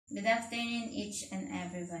Good afternoon, each and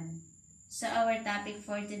everyone. So our topic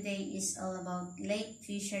for today is all about lake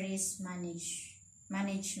fisheries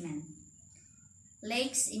management.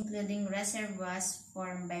 Lakes, including reservoirs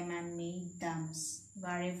formed by man-made dams,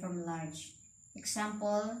 vary from large.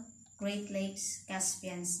 Example, Great Lakes,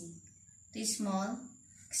 Caspian Sea. To small,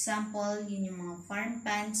 example, yun yung mga farm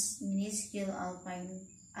ponds, minuscule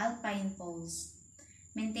alpine pools.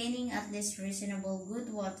 Maintaining at least reasonable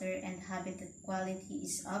good water and habitat quality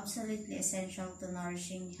is absolutely essential to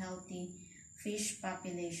nourishing healthy fish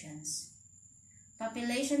populations.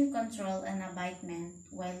 Population control and abatement,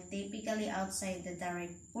 while typically outside the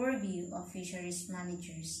direct purview of fisheries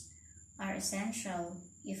managers, are essential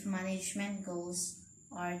if management goals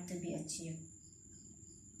are to be achieved.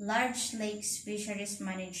 Large lakes fisheries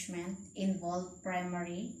management involve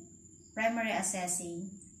primary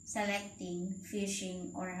assessing, selecting,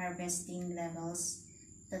 fishing, or harvesting levels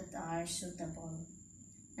that are suitable.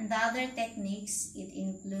 And the other techniques, it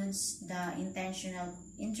includes the intentional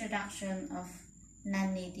introduction of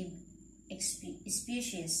non-native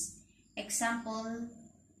species. Example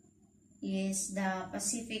is the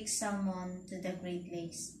Pacific salmon to the Great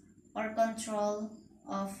Lakes, or control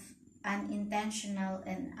of unintentional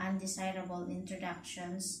and undesirable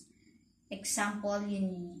introductions. Example,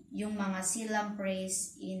 yung mga sea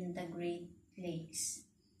lampreys in the Great Lakes.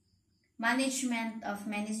 Management of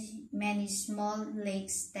many small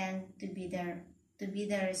lakes tend to be the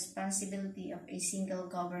responsibility of a single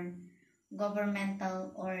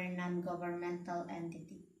governmental or non-governmental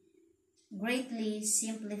entity. Greatly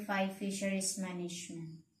simplify fisheries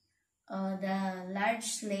management. The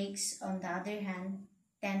large lakes, on the other hand,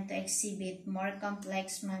 tend to exhibit more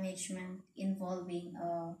complex management involving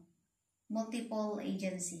multiple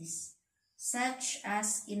agencies, such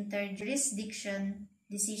as interjurisdiction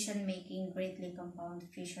decision-making, greatly compound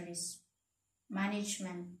fisheries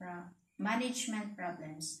management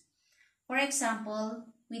problems. For example,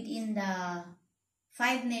 within the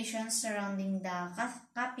 5 nations surrounding the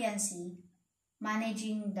Caspian Sea,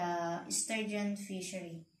 managing the sturgeon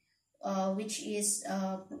fishery, which is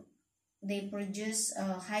they produce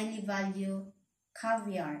highly valued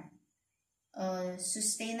caviar.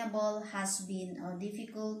 Sustainable has been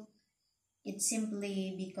difficult. It's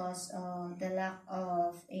simply because the lack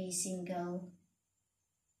of single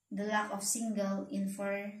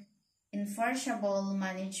enforceable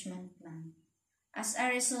management plan. As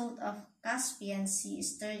a result of Caspian Sea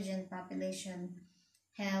sturgeon population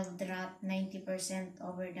have dropped 90%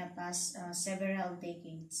 over the past several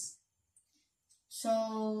decades.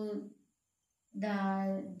 So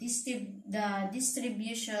the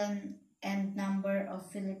distribution and number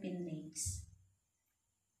of Philippine lakes.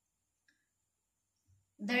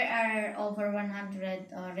 There are over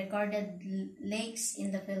 100 recorded lakes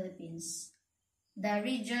in the Philippines. The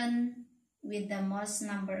region with the most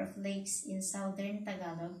number of lakes in southern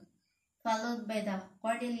Tagalog, followed by the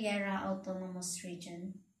Cordillera Autonomous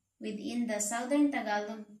Region. Within the southern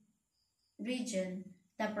Tagalog region,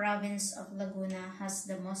 the province of Laguna has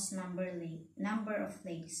the most number of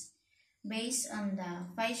lakes. Based on the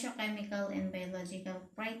physiochemical and biological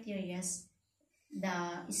criteria,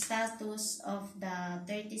 the status of the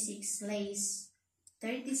 36 lakes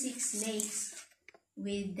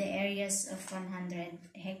with the areas of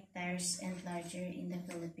 100 hectares and larger in the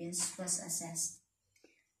Philippines was assessed.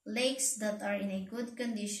 Lakes that are in a good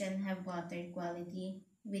condition have water quality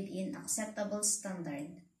within acceptable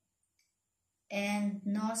standard and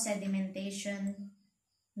no sedimentation,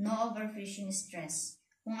 no overfishing stress.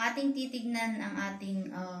 Kung ating titignan ang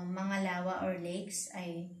ating mga lawa or lakes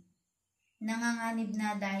ay nanganganib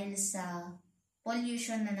na dahil sa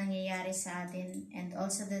pollution na nangyayari sa atin and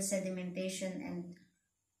also the sedimentation and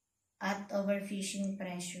at overfishing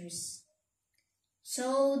pressures.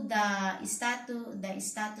 So the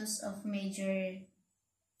status of major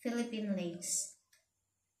Philippine lakes,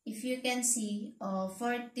 if you can see,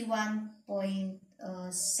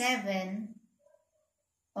 41.7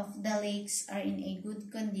 of the lakes are in a good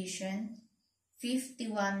condition,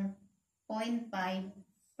 51.5%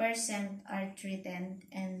 are threatened,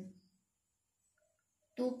 and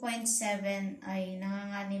 2.7 ay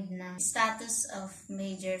nanganganib na status of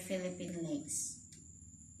major Philippine lakes.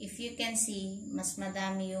 If you can see, mas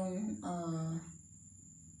madami yung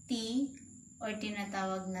T or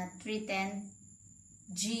tinatawag na threatened,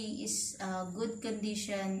 G is good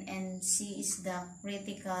condition, and C is the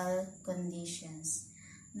critical conditions.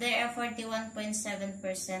 There are 41.7%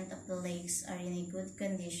 of the lakes are in a good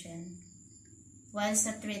condition, while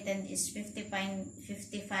sa threatened is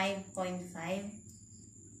 55.5,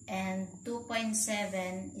 and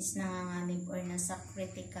 2.7 is nanganganib or nasa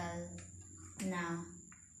critical na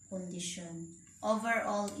condition.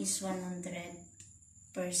 Overall is 100%.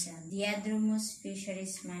 Diadromous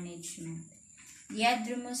fisheries management.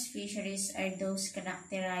 Diadromous fisheries are those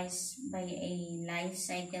characterized by a life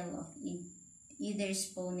cycle of either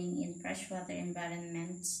spawning in freshwater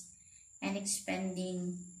environments and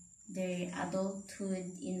expanding their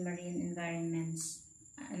adulthood in marine environments.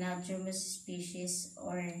 Anadromous species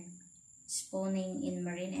or spawning in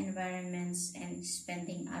marine environments and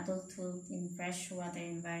expanding adulthood in freshwater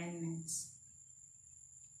environments.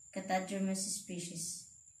 Catadromous species.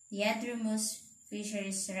 Diadromous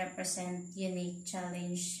fisheries represent unique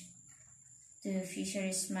challenge to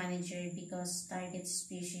fisheries manager because target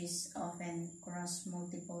species often cross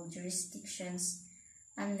multiple jurisdictions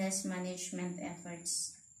unless management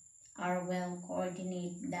efforts are well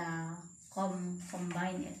coordinated. The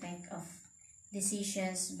combined effect of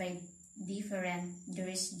decisions by different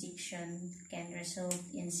jurisdictions can result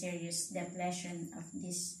in serious depletion of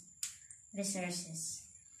these resources.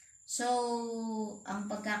 So, ang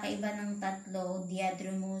pagkakaiba ng tatlo,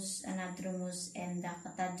 diadromous, anadromous, and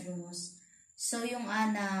catadromous. So, yung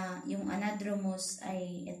anadromous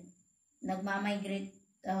ay nagmamigrate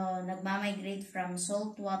from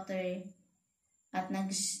salt water at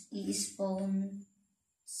nag-i-spawn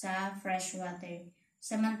sa freshwater.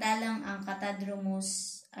 Samantalang ang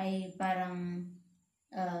catadromous ay parang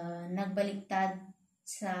nagbaliktad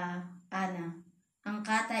sa ana. Ang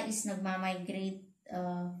kata is nagmamigrate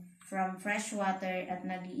from freshwater at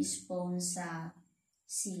nag-i-spawn sa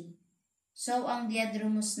sea. So, ang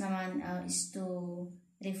diadromous naman is to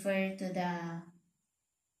refer to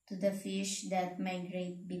the fish that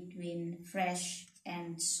migrate between fresh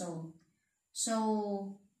and salt.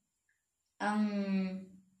 So, ang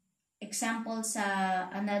example sa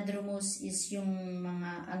anadromous is yung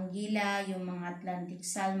mga anguilla, yung mga Atlantic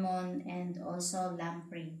salmon, and also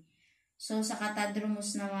lamprey. So, sa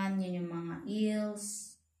catadromous naman, yun yung mga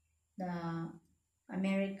eels, the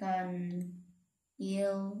American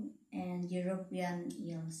eel, and European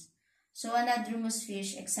eels. So, anadromous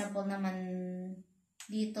fish, example naman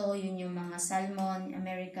dito, yun yung mga salmon,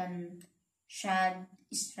 American shad,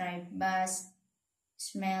 striped bass,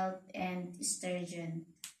 smelt, and sturgeon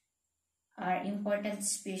are important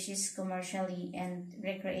species commercially and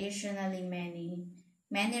recreationally.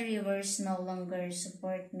 Many rivers no longer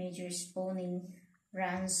support major spawning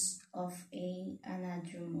runs of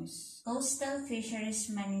anadromous. Coastal fisheries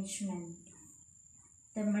management.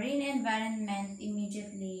 The marine environment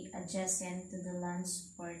immediately adjacent to the land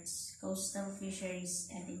supports coastal fisheries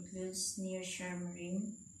and includes nearshore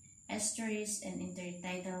marine, estuaries, and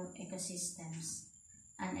intertidal ecosystems.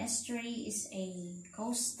 An estuary is a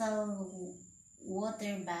coastal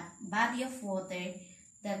body of water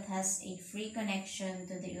that has a free connection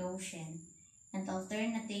to the ocean and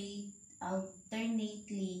alternately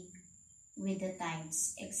with the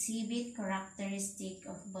tides, exhibit characteristic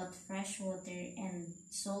of both freshwater and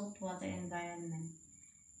saltwater environment.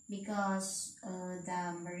 Because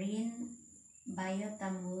the marine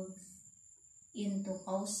biota move into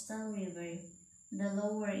coastal river, the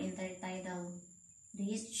lower intertidal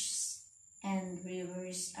reaches and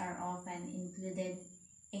rivers are often included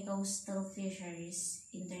in coastal fisheries,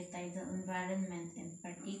 intertidal environment, and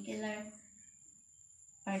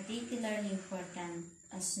particularly important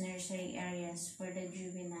as nursery areas for the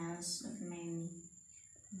juveniles of many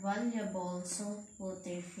valuable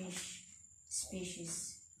saltwater fish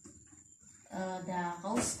species. The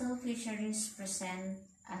coastal fisheries present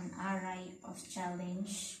an array of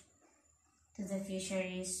challenge to the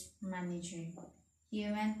fisheries manager.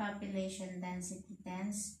 Human population density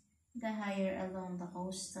tends the higher along the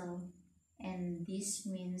coastal, and this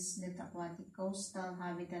means that aquatic coastal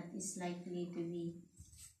habitat is likely to be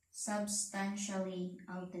substantially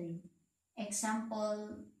altered.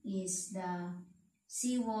 Example is the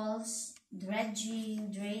seawalls,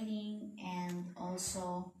 dredging, draining, and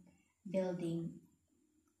also building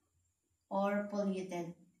or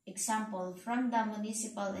polluted. Example, from the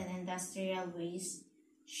municipal and industrial waste,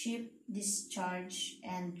 ship discharge,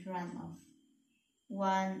 and runoff.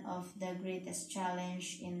 One of the greatest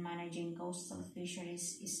challenge in managing coastal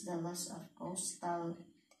fisheries is the loss of coastal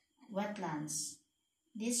wetlands.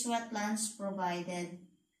 These wetlands provided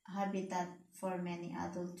habitat for many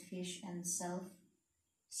adult fish and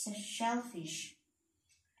shellfish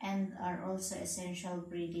and are also essential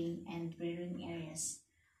breeding and rearing areas.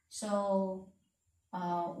 So,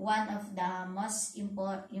 one of the most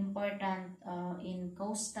important in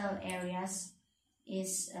coastal areas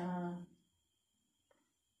is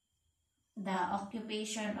the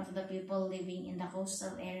occupation of the people living in the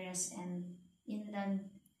coastal areas and inland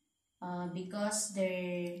because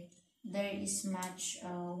their there is much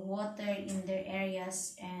water in their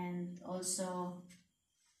areas, and also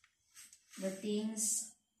the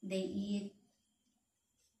things they eat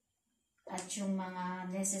at yung mga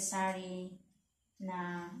necessary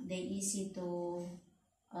na they easy to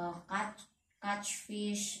catch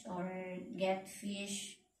fish or get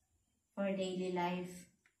fish for daily life.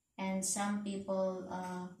 And some people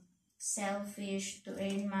sell fish to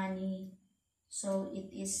earn money, so it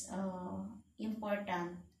is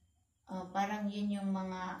important. Parang yun yung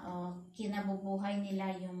mga kinabubuhay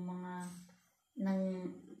nila, ng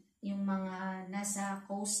yung mga nasa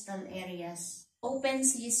coastal areas. Open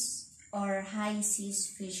seas or high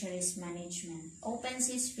seas fisheries management. Open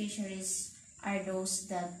seas fisheries are those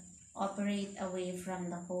that operate away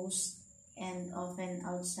from the coast and often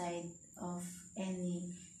outside of any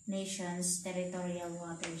nation's territorial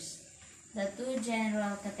waters. The two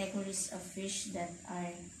general categories of fish that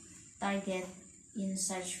are target in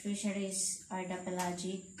such fisheries are the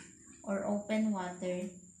pelagic or open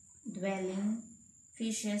water dwelling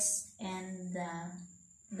fishes and the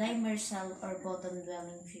demersal or bottom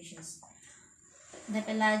dwelling fishes. The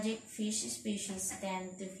pelagic fish species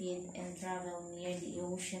tend to feed and travel near the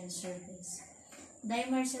ocean surface.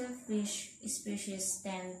 Demersal fish species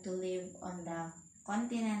tend to live on the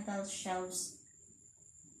continental shelves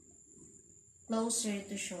closer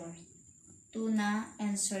to shore. Tuna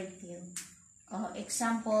and swordtail.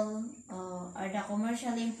 Example are the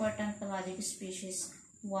commercially important pelagic species,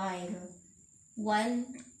 wild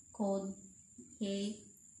cod, hake,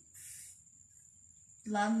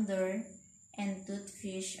 flounder, and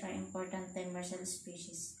toothfish are important demersal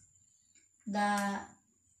species. The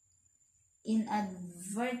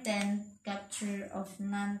inadvertent capture of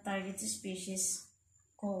non-target species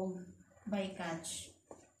called bycatch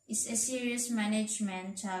is a serious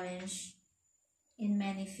management challenge in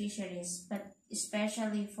many fisheries, but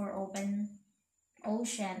especially for open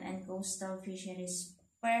ocean and coastal fisheries.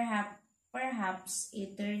 Perhaps a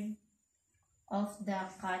third of the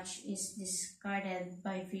catch is discarded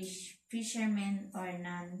by fishermen or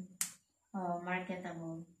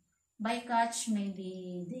non-marketable. Bycatch may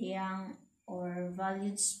be the young or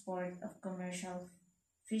valued sport of commercial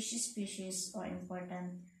fish species or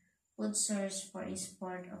important food source for a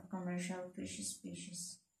sport of commercial fish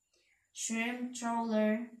species. Shrimp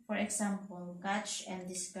trawler, for example, catch and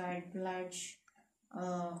discard large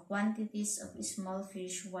quantities of small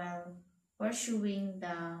fish while pursuing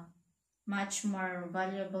the much more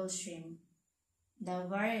valuable shrimp. The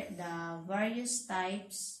various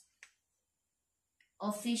types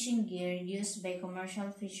of fishing gear used by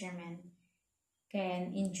commercial fishermen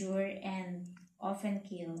can injure and often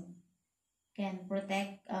kill. Can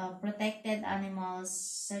protect protected animals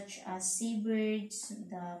such as seabirds,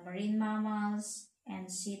 the marine mammals,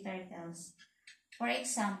 and sea turtles. For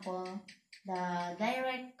example, the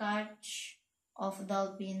direct catch of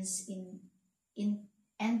dolphins in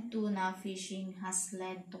and tuna fishing has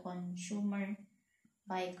led to consumer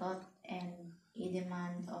boycott and a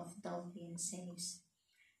demand of dolphin sales.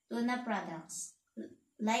 Tuna products,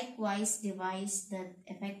 likewise devices that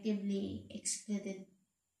effectively excluded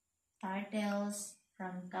turtles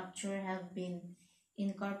from capture, have been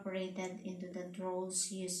incorporated into the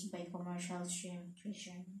trawls used by commercial shrimp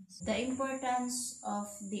fishermen. The importance of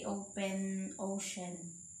the open ocean.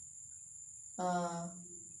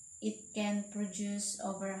 It can produce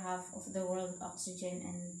over half of the world's oxygen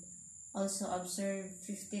and also absorb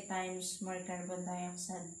 50 times more carbon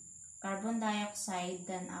dioxide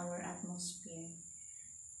than our atmosphere.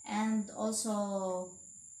 And also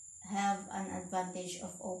have an advantage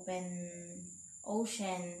of open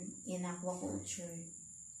ocean in aquaculture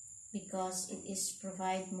because it is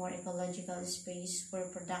provide more ecological space for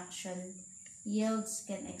production. Yields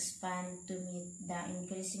can expand to meet the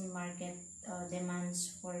increasing market demands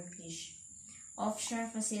for fish. Offshore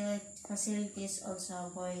facilities also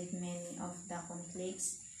avoid many of the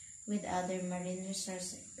conflicts with other marine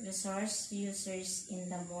resource users in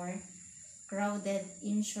the more crowded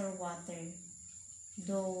inshore water,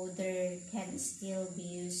 though there can still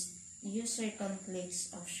be user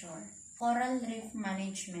conflicts offshore. Coral reef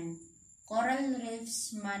management. Coral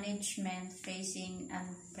reefs management facing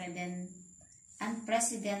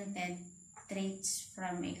unprecedented threats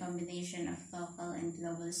from a combination of local and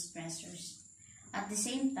global stressors. At the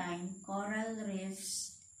same time, coral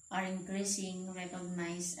reefs are increasingly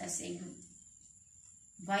recognized as a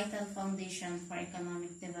vital foundation for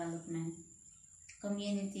economic development,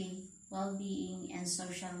 community well-being, and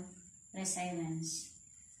social resilience.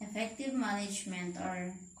 Effective management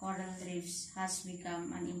of coral reefs has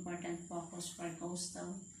become an important focus for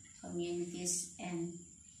coastal communities and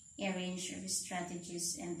a range of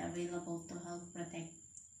strategies and available to help protect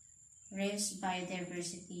reefs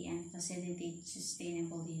biodiversity and facilitate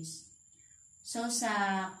sustainable use. So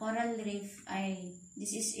sa coral reef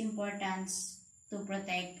this is important to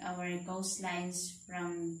protect our coastlines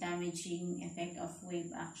from damaging effect of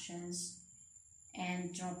wave actions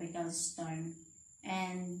and tropical storm,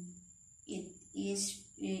 and it is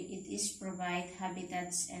provide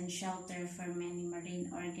habitats and shelter for many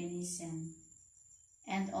marine organisms,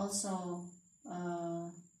 and also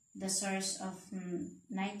the source of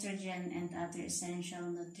nitrogen and other essential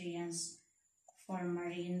nutrients for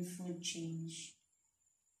marine food chain.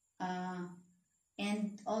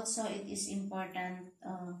 And also it is important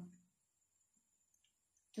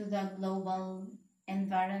to the global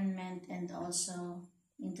environment and also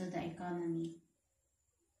into the economy,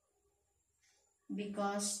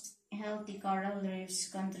 because healthy coral reefs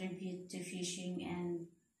contribute to fishing and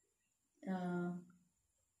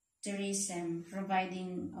tourism,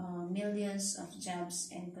 providing millions of jobs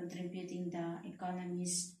and contributing the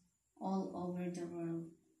economies all over the world.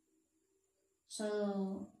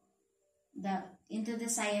 So into the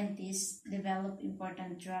scientists develop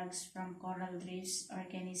important drugs from coral reefs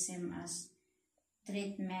organism as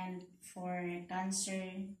treatment for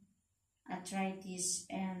cancer, arthritis,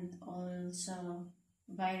 and also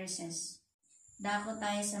viruses. Dako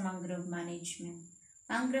tayo sa mangrove management.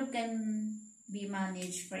 Mangrove can be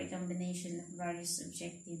managed for a combination of various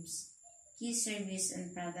objectives. Key service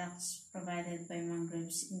and products provided by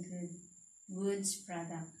mangroves include goods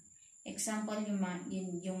product. Example,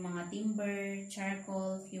 yung mga timber,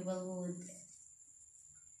 charcoal, fuel wood,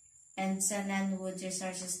 and sa non-wood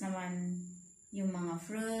resources naman, yung mga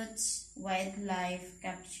fruits, wildlife,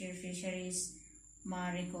 capture, fisheries,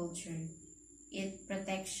 mariculture,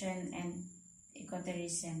 protection, and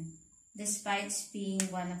ecotourism. Despite being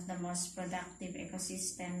one of the most productive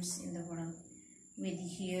ecosystems in the world, with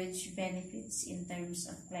huge benefits in terms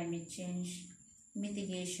of climate change,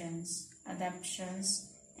 mitigations, adaptations,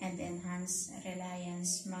 and enhanced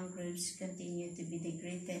reliance, mangroves continue to be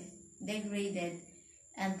degraded,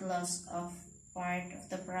 and loss of part of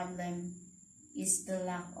the problem is the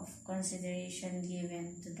lack of consideration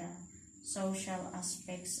given to the social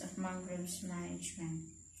aspects of mangroves management,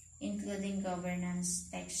 including governance,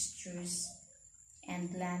 textures, and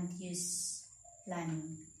land use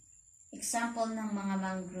planning. Example ng mga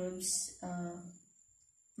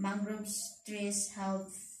mangroves trees help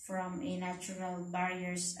from a natural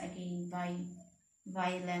barriers against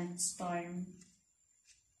violent storm,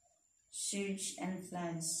 surge, and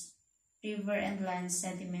floods. River and land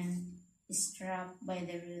sediment is trapped by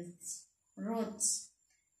the roots,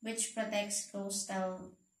 which protects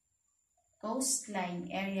coastline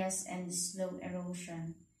areas and slow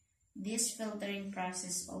erosion. This filtering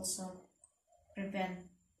process also prevents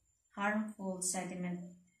harmful sediment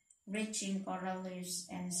reaching coral reefs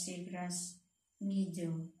and seagrass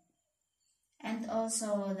meadow. And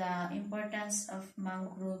also the importance of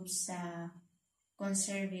mangroves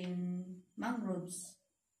conserving mangroves,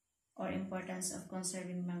 or importance of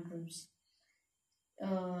conserving mangroves.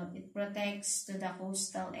 It protects to the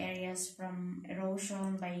coastal areas from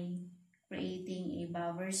erosion by creating a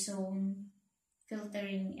buffer zone,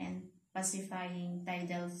 filtering and pacifying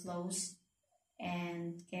tidal flows,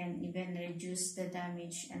 and can even reduce the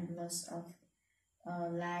damage and loss of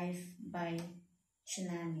life by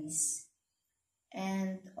tsunamis.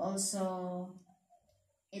 And also,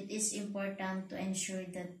 it is important to ensure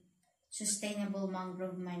that sustainable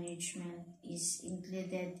mangrove management is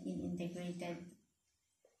included in integrated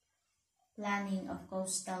planning of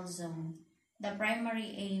coastal zone. The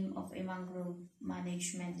primary aim of a mangrove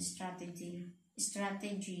management strategy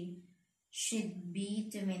should be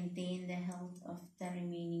to maintain the health of the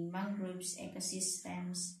remaining mangroves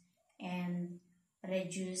ecosystems and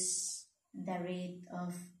reduce the rate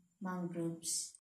of mangroves